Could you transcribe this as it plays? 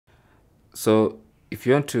So if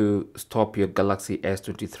you want to stop your Galaxy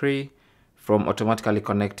S23 from automatically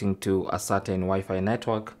connecting to a certain Wi-Fi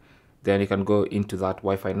network, then you can go into that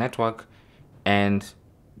Wi-Fi network and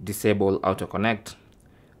disable auto connect.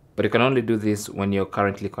 But you can only do this when you're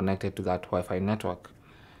currently connected to that Wi-Fi network.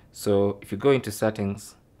 So if you go into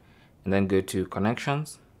settings and then go to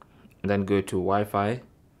connections and then go to Wi-Fi,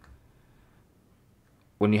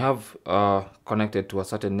 when you have connected to a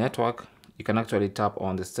certain network, you can actually tap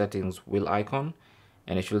on the settings wheel icon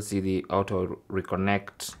and you should see the auto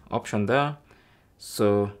reconnect option there.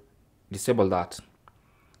 So disable that.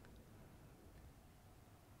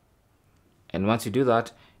 And once you do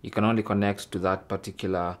that, you can only connect to that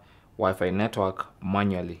particular Wi-Fi network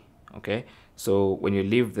manually. Okay, so when you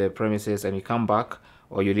leave the premises and you come back,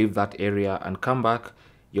 or you leave that area and come back,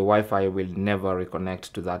 your Wi-Fi will never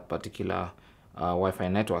reconnect to that particular Wi-Fi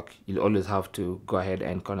network. You'll always have to go ahead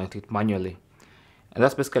and connect it manually. And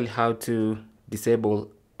that's basically how to disable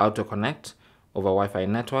auto connect over Wi-Fi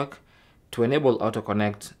network. To enable auto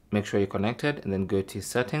connect, make sure you're connected and then go to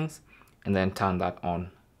settings and then turn that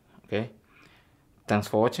on. Okay, thanks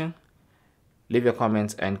for watching. Leave your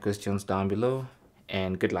comments and questions down below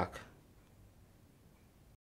and good luck.